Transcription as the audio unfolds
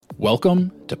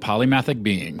Welcome to Polymathic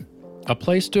Being, a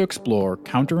place to explore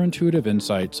counterintuitive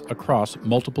insights across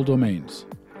multiple domains.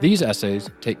 These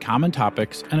essays take common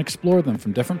topics and explore them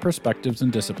from different perspectives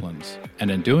and disciplines,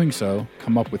 and in doing so,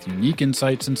 come up with unique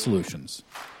insights and solutions.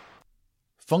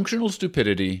 Functional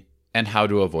stupidity and how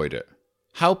to avoid it.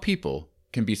 How people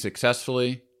can be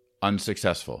successfully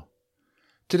unsuccessful.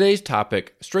 Today's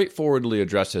topic straightforwardly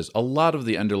addresses a lot of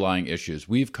the underlying issues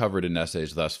we've covered in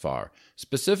essays thus far,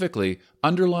 specifically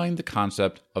underlying the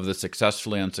concept of the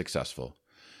successfully unsuccessful.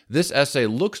 This essay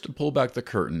looks to pull back the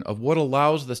curtain of what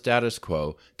allows the status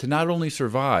quo to not only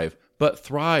survive, but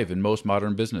thrive in most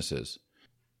modern businesses.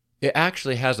 It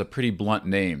actually has a pretty blunt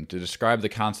name to describe the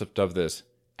concept of this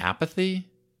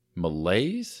apathy,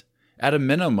 malaise, at a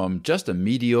minimum, just a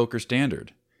mediocre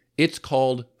standard. It's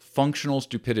called functional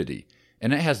stupidity,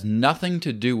 and it has nothing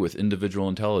to do with individual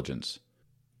intelligence.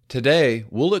 Today,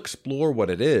 we'll explore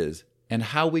what it is and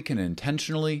how we can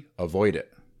intentionally avoid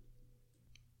it.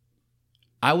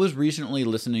 I was recently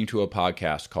listening to a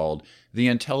podcast called The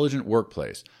Intelligent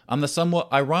Workplace on the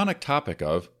somewhat ironic topic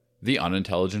of the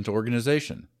unintelligent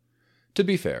organization. To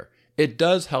be fair, it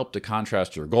does help to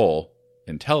contrast your goal,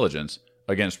 intelligence,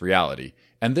 against reality,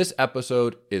 and this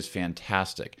episode is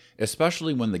fantastic,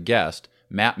 especially when the guest,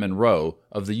 Matt Monroe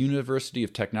of the University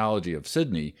of Technology of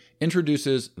Sydney,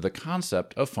 introduces the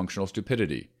concept of functional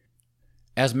stupidity.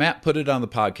 As Matt put it on the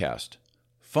podcast,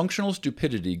 functional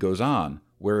stupidity goes on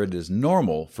where it is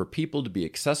normal for people to be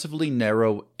excessively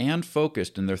narrow and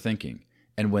focused in their thinking,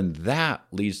 and when that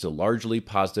leads to largely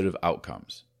positive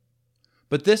outcomes.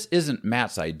 But this isn't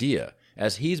Matt's idea,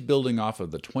 as he's building off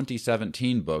of the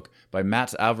 2017 book by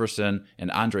Mats Alverson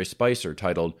and Andre Spicer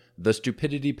titled The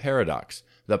Stupidity Paradox: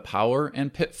 The Power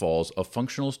and Pitfalls of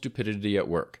Functional Stupidity at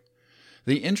Work.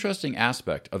 The interesting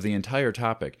aspect of the entire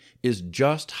topic is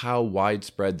just how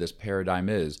widespread this paradigm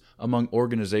is among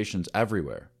organizations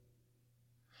everywhere.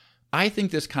 I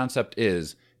think this concept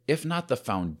is, if not the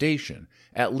foundation,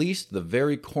 at least the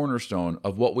very cornerstone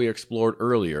of what we explored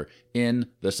earlier in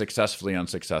The Successfully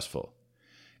Unsuccessful.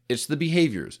 It's the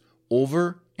behaviors,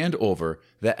 over and over,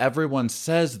 that everyone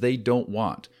says they don't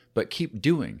want, but keep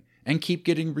doing and keep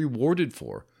getting rewarded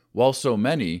for, while so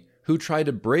many who try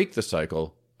to break the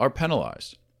cycle are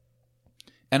penalized.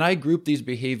 And I group these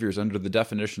behaviors under the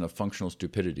definition of functional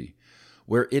stupidity,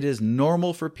 where it is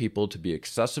normal for people to be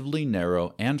excessively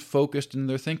narrow and focused in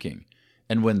their thinking,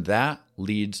 and when that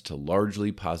leads to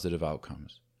largely positive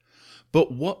outcomes.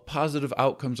 But what positive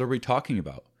outcomes are we talking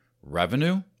about?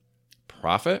 Revenue?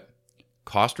 Profit?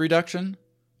 Cost reduction?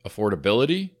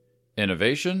 Affordability?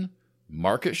 Innovation?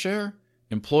 Market share?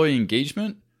 Employee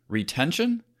engagement?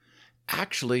 Retention?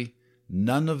 Actually,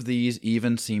 none of these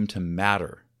even seem to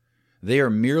matter. They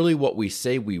are merely what we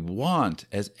say we want,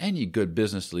 as any good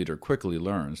business leader quickly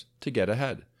learns, to get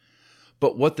ahead.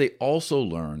 But what they also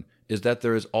learn is that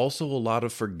there is also a lot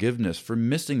of forgiveness for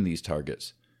missing these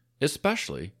targets,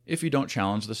 especially if you don't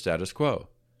challenge the status quo.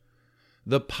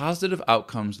 The positive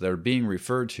outcomes that are being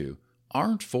referred to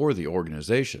aren't for the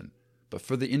organization, but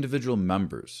for the individual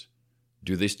members.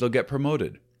 Do they still get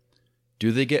promoted?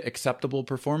 Do they get acceptable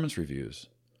performance reviews?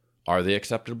 Are they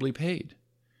acceptably paid?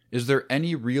 Is there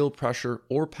any real pressure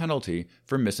or penalty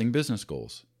for missing business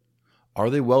goals? Are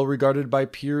they well regarded by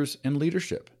peers and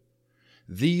leadership?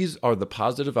 These are the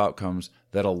positive outcomes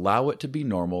that allow it to be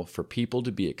normal for people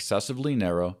to be excessively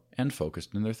narrow and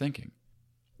focused in their thinking.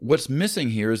 What's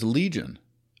missing here is legion.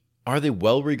 Are they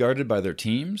well regarded by their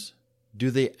teams?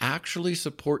 Do they actually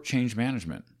support change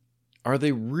management? Are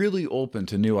they really open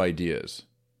to new ideas?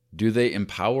 Do they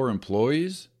empower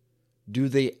employees? Do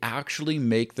they actually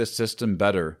make the system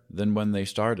better than when they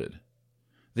started?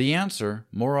 The answer,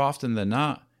 more often than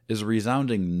not, is a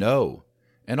resounding no,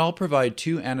 and I'll provide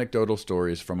two anecdotal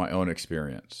stories from my own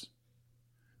experience.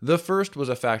 The first was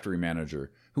a factory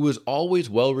manager who was always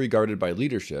well regarded by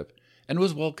leadership and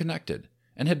was well connected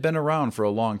and had been around for a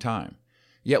long time.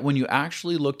 Yet when you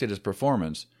actually looked at his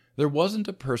performance, there wasn't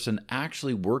a person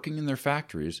actually working in their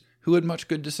factories who had much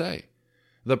good to say.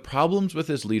 The problems with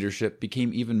his leadership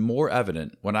became even more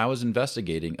evident when I was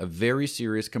investigating a very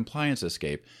serious compliance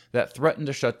escape that threatened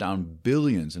to shut down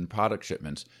billions in product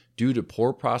shipments due to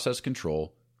poor process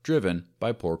control driven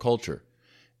by poor culture.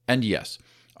 And yes,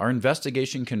 our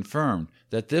investigation confirmed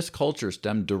that this culture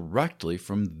stemmed directly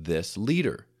from this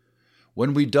leader.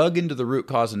 When we dug into the root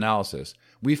cause analysis,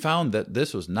 we found that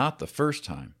this was not the first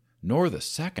time, nor the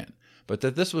second, but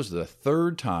that this was the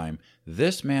third time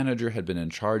this manager had been in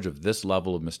charge of this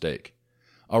level of mistake.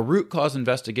 A root cause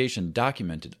investigation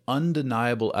documented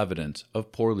undeniable evidence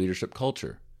of poor leadership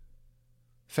culture.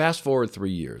 Fast forward 3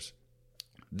 years.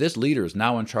 This leader is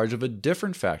now in charge of a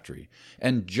different factory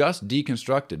and just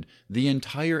deconstructed the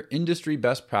entire industry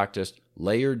best practice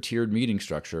layered tiered meeting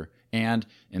structure and,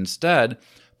 instead,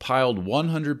 piled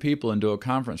 100 people into a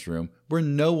conference room where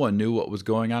no one knew what was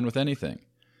going on with anything.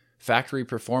 Factory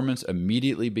performance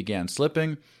immediately began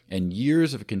slipping, and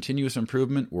years of continuous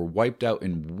improvement were wiped out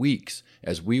in weeks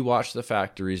as we watched the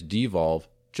factories devolve,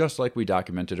 just like we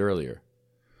documented earlier.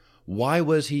 Why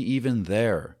was he even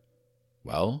there?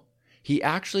 Well, he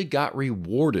actually got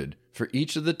rewarded for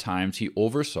each of the times he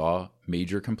oversaw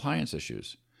major compliance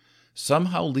issues.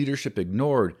 Somehow leadership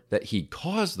ignored that he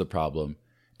caused the problem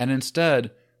and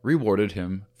instead rewarded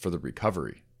him for the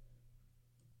recovery.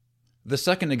 The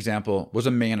second example was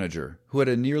a manager who had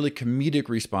a nearly comedic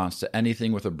response to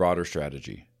anything with a broader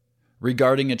strategy.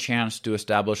 Regarding a chance to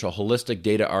establish a holistic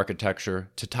data architecture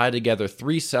to tie together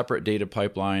 3 separate data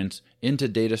pipelines into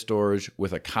data storage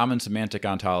with a common semantic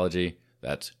ontology,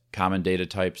 that's common data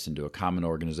types into a common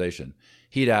organization,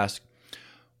 he'd ask,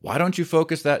 "Why don't you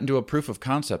focus that into a proof of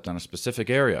concept on a specific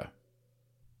area?"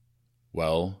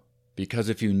 Well, because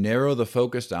if you narrow the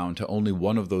focus down to only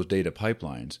one of those data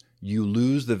pipelines, you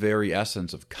lose the very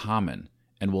essence of common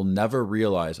and will never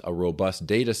realize a robust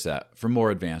data set for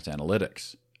more advanced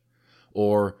analytics.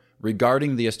 Or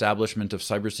regarding the establishment of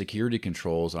cybersecurity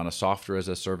controls on a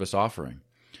software-as-a-service offering,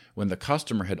 when the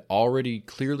customer had already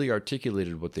clearly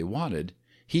articulated what they wanted,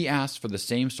 he asked for the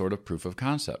same sort of proof of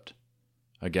concept.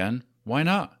 Again, why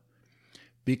not?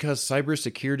 Because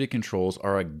cybersecurity controls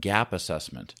are a gap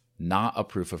assessment, not a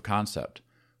proof of concept.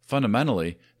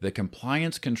 Fundamentally, the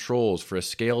compliance controls for a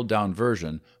scaled-down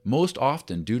version most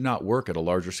often do not work at a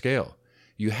larger scale.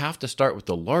 You have to start with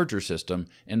the larger system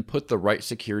and put the right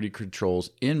security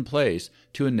controls in place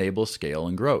to enable scale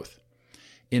and growth.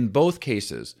 In both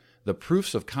cases, the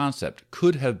proofs of concept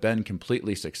could have been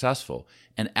completely successful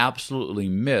and absolutely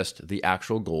missed the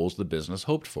actual goals the business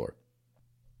hoped for.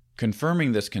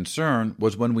 Confirming this concern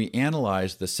was when we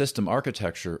analyzed the system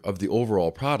architecture of the overall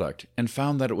product and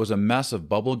found that it was a mess of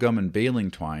bubblegum and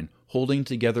baling twine holding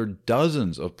together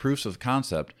dozens of proofs of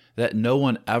concept that no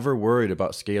one ever worried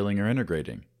about scaling or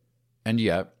integrating. And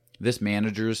yet, this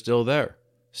manager is still there,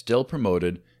 still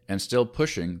promoted, and still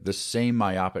pushing the same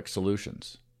myopic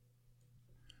solutions.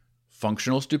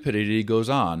 Functional stupidity goes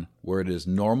on where it is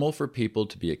normal for people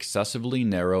to be excessively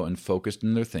narrow and focused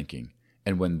in their thinking,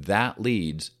 and when that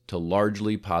leads to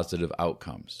largely positive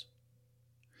outcomes.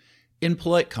 In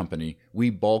polite company, we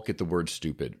balk at the word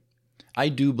stupid. I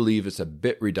do believe it's a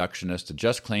bit reductionist to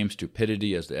just claim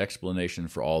stupidity as the explanation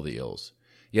for all the ills.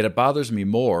 Yet it bothers me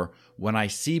more when I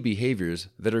see behaviors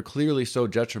that are clearly so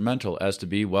detrimental as to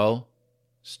be, well,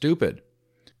 stupid.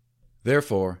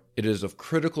 Therefore, it is of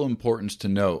critical importance to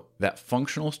note that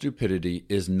functional stupidity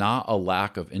is not a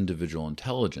lack of individual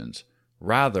intelligence.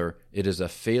 Rather, it is a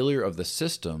failure of the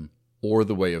system or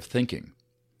the way of thinking.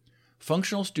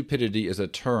 Functional stupidity is a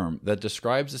term that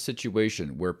describes a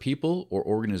situation where people or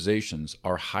organizations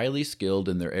are highly skilled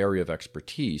in their area of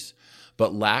expertise,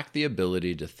 but lack the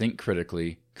ability to think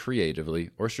critically, creatively,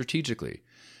 or strategically.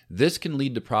 This can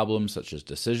lead to problems such as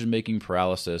decision-making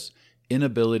paralysis,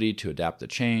 inability to adapt to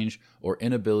change, or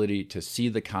inability to see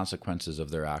the consequences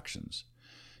of their actions.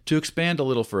 To expand a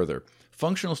little further,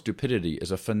 functional stupidity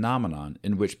is a phenomenon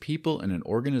in which people in an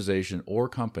organization or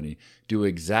company do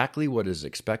exactly what is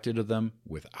expected of them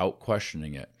without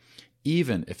questioning it,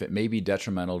 even if it may be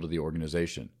detrimental to the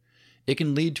organization. It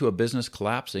can lead to a business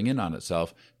collapsing in on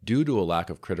itself due to a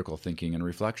lack of critical thinking and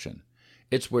reflection.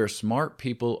 It's where smart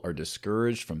people are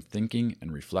discouraged from thinking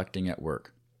and reflecting at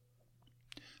work.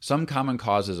 Some common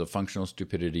causes of functional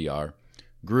stupidity are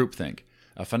groupthink,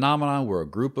 a phenomenon where a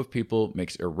group of people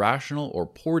makes irrational or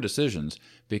poor decisions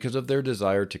because of their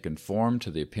desire to conform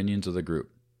to the opinions of the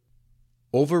group.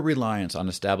 Over-reliance on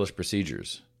established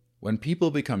procedures. When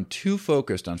people become too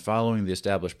focused on following the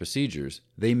established procedures,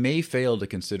 they may fail to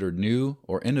consider new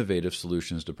or innovative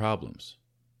solutions to problems.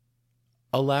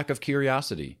 A lack of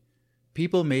curiosity.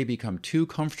 People may become too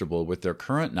comfortable with their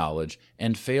current knowledge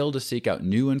and fail to seek out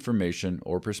new information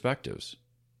or perspectives.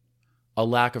 A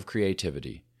lack of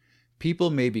creativity.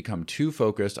 People may become too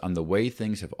focused on the way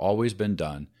things have always been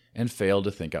done and fail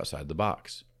to think outside the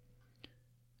box.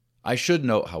 I should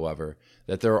note, however,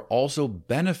 that there are also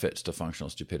benefits to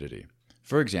functional stupidity.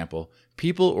 For example,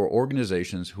 people or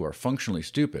organizations who are functionally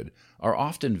stupid are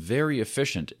often very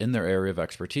efficient in their area of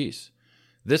expertise.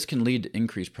 This can lead to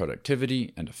increased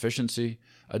productivity and efficiency.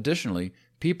 Additionally,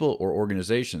 people or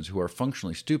organizations who are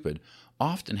functionally stupid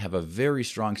often have a very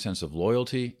strong sense of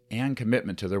loyalty and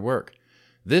commitment to their work.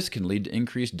 This can lead to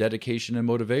increased dedication and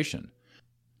motivation.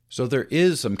 So there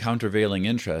is some countervailing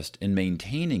interest in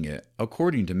maintaining it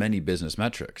according to many business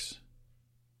metrics.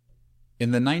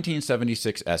 In the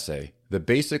 1976 essay, The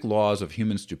Basic Laws of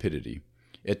Human Stupidity,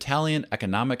 Italian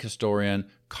economic historian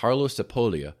Carlo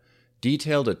Cipolla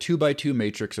detailed a 2x2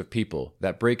 matrix of people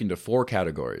that break into 4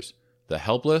 categories: the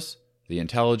helpless, the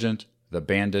intelligent, the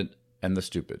bandit, and the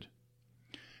stupid.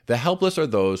 The helpless are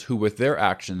those who with their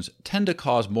actions tend to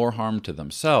cause more harm to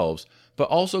themselves, but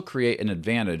also create an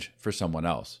advantage for someone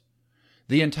else.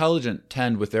 The intelligent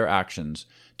tend with their actions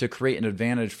to create an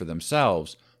advantage for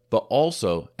themselves, but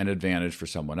also an advantage for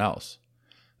someone else.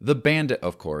 The bandit,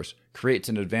 of course, creates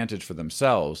an advantage for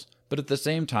themselves, but at the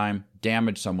same time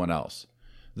damage someone else.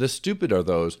 The stupid are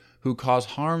those who cause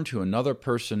harm to another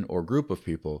person or group of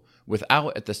people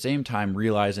without at the same time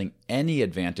realizing any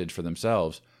advantage for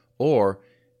themselves or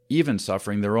even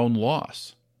suffering their own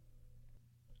loss.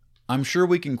 I'm sure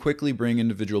we can quickly bring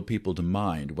individual people to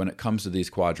mind when it comes to these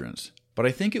quadrants, but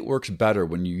I think it works better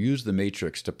when you use the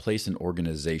matrix to place an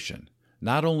organization.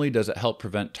 Not only does it help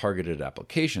prevent targeted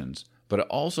applications, but it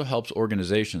also helps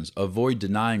organizations avoid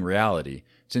denying reality,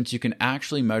 since you can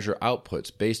actually measure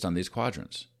outputs based on these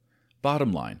quadrants.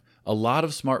 Bottom line, a lot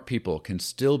of smart people can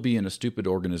still be in a stupid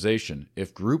organization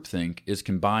if groupthink is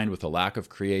combined with a lack of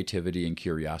creativity and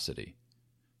curiosity.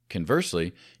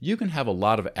 Conversely, you can have a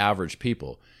lot of average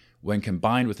people when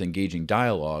combined with engaging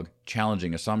dialogue,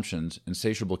 challenging assumptions,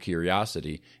 insatiable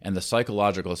curiosity, and the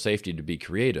psychological safety to be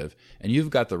creative, and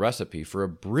you've got the recipe for a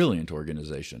brilliant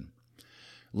organization.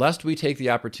 Lest we take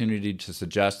the opportunity to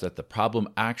suggest that the problem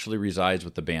actually resides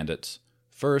with the bandits,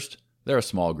 first, they're a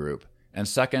small group, and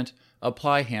second,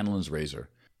 apply Hanlon's razor.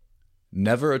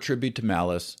 Never attribute to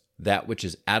malice that which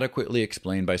is adequately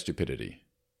explained by stupidity.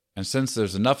 And since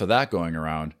there's enough of that going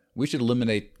around, we should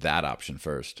eliminate that option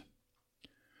first.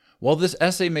 While this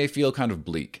essay may feel kind of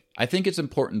bleak, I think it's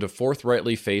important to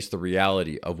forthrightly face the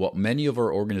reality of what many of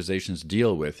our organizations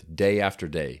deal with day after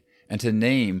day, and to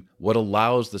name what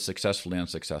allows the successfully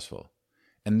unsuccessful.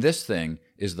 And this thing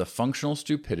is the functional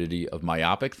stupidity of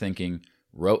myopic thinking,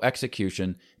 rote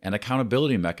execution, and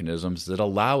accountability mechanisms that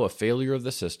allow a failure of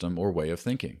the system or way of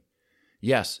thinking.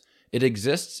 Yes, it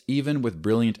exists even with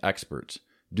brilliant experts,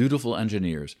 dutiful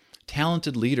engineers,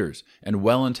 talented leaders, and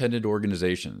well-intended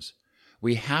organizations.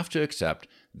 We have to accept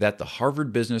that the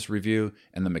Harvard Business Review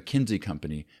and the McKinsey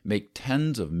Company make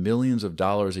tens of millions of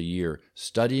dollars a year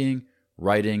studying,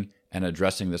 writing, and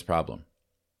addressing this problem.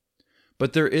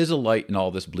 But there is a light in all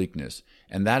this bleakness,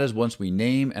 and that is once we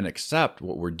name and accept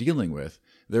what we're dealing with,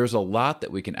 there is a lot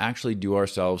that we can actually do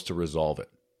ourselves to resolve it.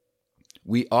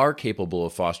 We are capable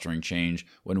of fostering change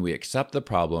when we accept the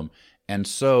problem and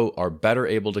so are better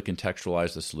able to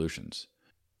contextualize the solutions.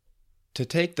 To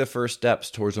take the first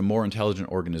steps towards a more intelligent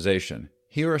organization,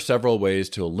 here are several ways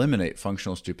to eliminate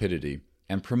functional stupidity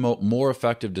and promote more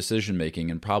effective decision-making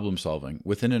and problem-solving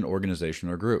within an organization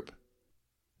or group.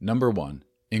 Number 1,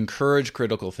 encourage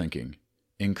critical thinking.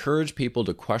 Encourage people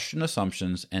to question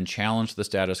assumptions and challenge the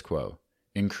status quo.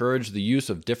 Encourage the use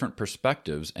of different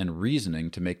perspectives and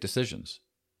reasoning to make decisions.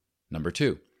 Number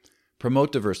 2,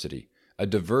 promote diversity. A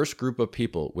diverse group of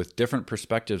people with different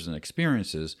perspectives and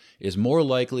experiences is more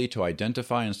likely to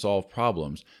identify and solve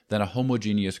problems than a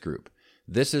homogeneous group.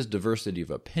 This is diversity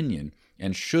of opinion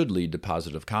and should lead to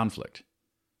positive conflict.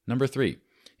 Number 3,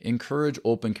 encourage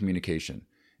open communication.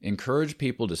 Encourage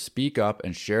people to speak up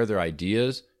and share their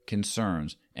ideas,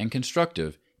 concerns, and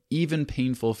constructive, even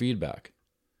painful feedback.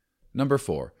 Number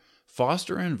 4,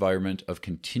 foster an environment of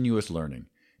continuous learning.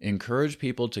 Encourage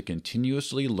people to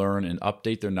continuously learn and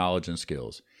update their knowledge and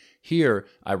skills. Here,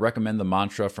 I recommend the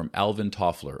mantra from Alvin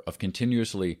Toffler of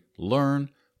continuously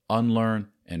learn, unlearn,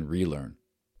 and relearn.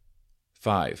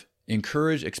 5,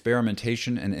 encourage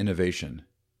experimentation and innovation.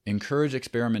 Encourage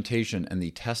experimentation and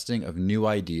the testing of new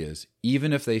ideas,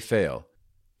 even if they fail,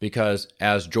 because,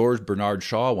 as George Bernard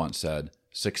Shaw once said,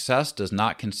 success does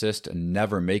not consist in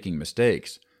never making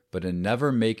mistakes, but in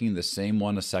never making the same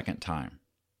one a second time.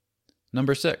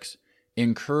 Number 6,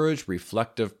 encourage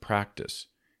reflective practice.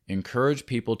 Encourage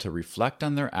people to reflect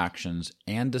on their actions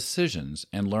and decisions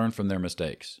and learn from their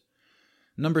mistakes.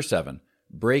 Number 7,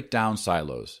 break down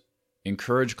silos.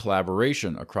 Encourage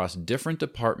collaboration across different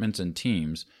departments and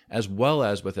teams, as well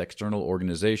as with external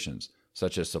organizations,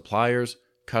 such as suppliers,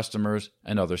 customers,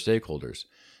 and other stakeholders.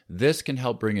 This can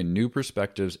help bring in new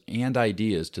perspectives and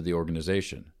ideas to the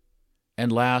organization.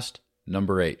 And last,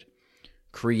 number 8,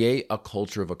 create a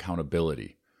culture of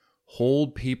accountability.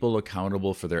 Hold people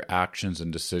accountable for their actions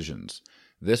and decisions.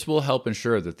 This will help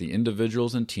ensure that the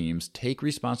individuals and teams take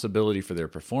responsibility for their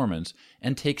performance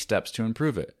and take steps to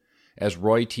improve it. As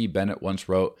Roy T. Bennett once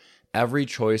wrote, every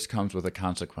choice comes with a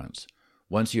consequence.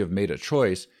 Once you have made a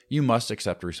choice, you must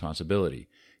accept responsibility.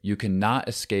 You cannot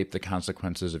escape the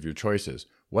consequences of your choices,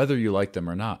 whether you like them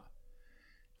or not.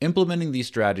 Implementing these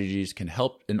strategies can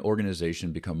help an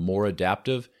organization become more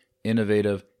adaptive,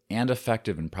 innovative, and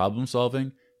effective in problem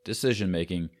solving, decision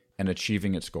making, and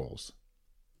achieving its goals.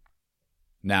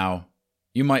 Now,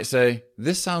 you might say,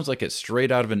 this sounds like it's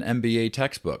straight out of an MBA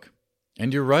textbook.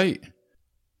 And you're right.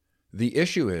 The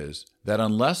issue is that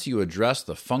unless you address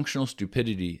the functional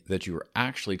stupidity that you are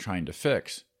actually trying to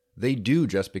fix, they do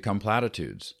just become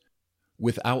platitudes.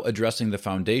 Without addressing the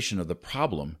foundation of the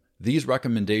problem, these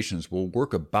recommendations will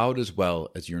work about as well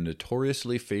as your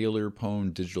notoriously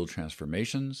failure-prone digital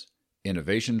transformations,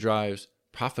 innovation drives,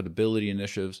 profitability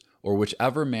initiatives, or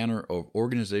whichever manner of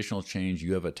organizational change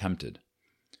you have attempted.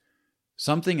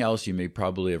 Something else you may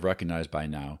probably have recognized by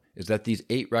now is that these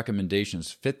 8 recommendations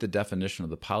fit the definition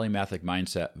of the polymathic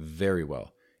mindset very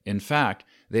well. In fact,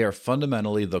 they are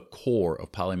fundamentally the core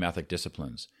of polymathic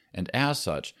disciplines, and as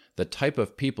such, the type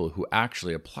of people who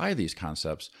actually apply these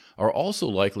concepts are also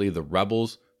likely the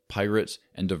rebels, pirates,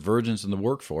 and divergents in the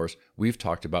workforce we've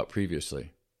talked about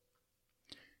previously.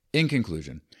 In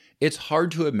conclusion, it's hard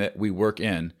to admit we work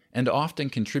in, and often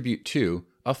contribute to,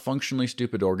 a functionally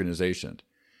stupid organization.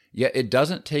 Yet it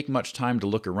doesn't take much time to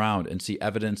look around and see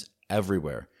evidence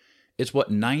everywhere. It's what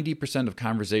 90% of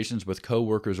conversations with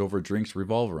coworkers over drinks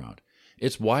revolve around.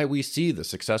 It's why we see the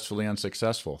successfully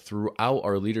unsuccessful throughout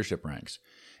our leadership ranks.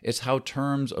 It's how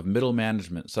terms of middle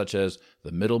management such as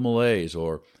the middle malaise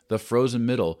or the frozen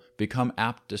middle become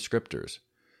apt descriptors.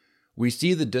 We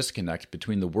see the disconnect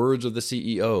between the words of the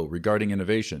CEO regarding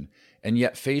innovation and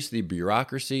yet face the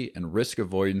bureaucracy and risk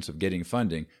avoidance of getting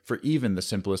funding for even the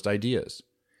simplest ideas.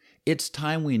 It's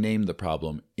time we name the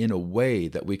problem in a way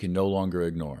that we can no longer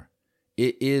ignore.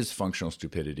 It is functional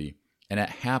stupidity, and it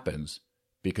happens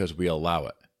because we allow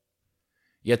it.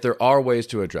 Yet there are ways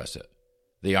to address it.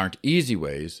 They aren't easy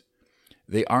ways,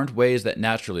 they aren't ways that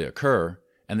naturally occur,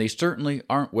 and they certainly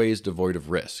aren't ways devoid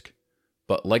of risk.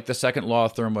 But like the second law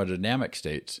of thermodynamics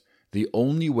states, the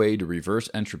only way to reverse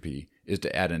entropy is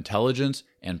to add intelligence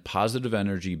and positive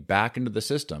energy back into the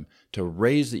system to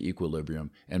raise the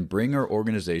equilibrium and bring our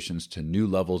organizations to new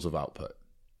levels of output.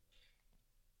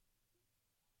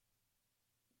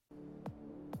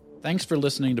 Thanks for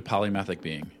listening to Polymathic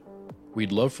Being.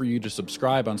 We'd love for you to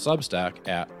subscribe on Substack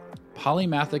at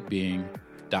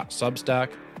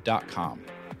polymathicbeing.substack.com,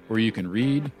 where you can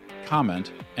read,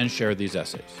 comment, and share these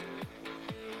essays.